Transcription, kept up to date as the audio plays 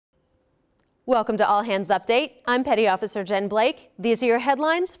Welcome to All Hands Update. I'm Petty Officer Jen Blake. These are your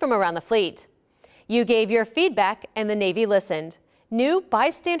headlines from around the fleet. You gave your feedback and the Navy listened. New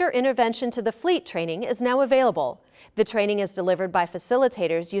Bystander Intervention to the Fleet training is now available. The training is delivered by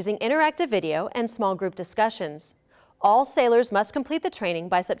facilitators using interactive video and small group discussions. All sailors must complete the training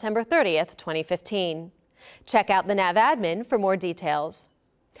by September 30th, 2015. Check out the NAV admin for more details.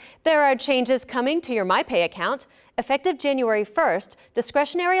 There are changes coming to your myPay account. Effective January 1st,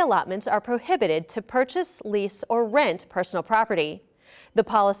 discretionary allotments are prohibited to purchase, lease, or rent personal property. The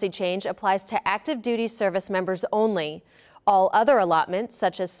policy change applies to active duty service members only. All other allotments,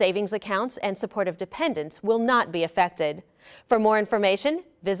 such as savings accounts and supportive dependents, will not be affected. For more information,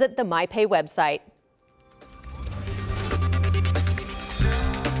 visit the myPay website.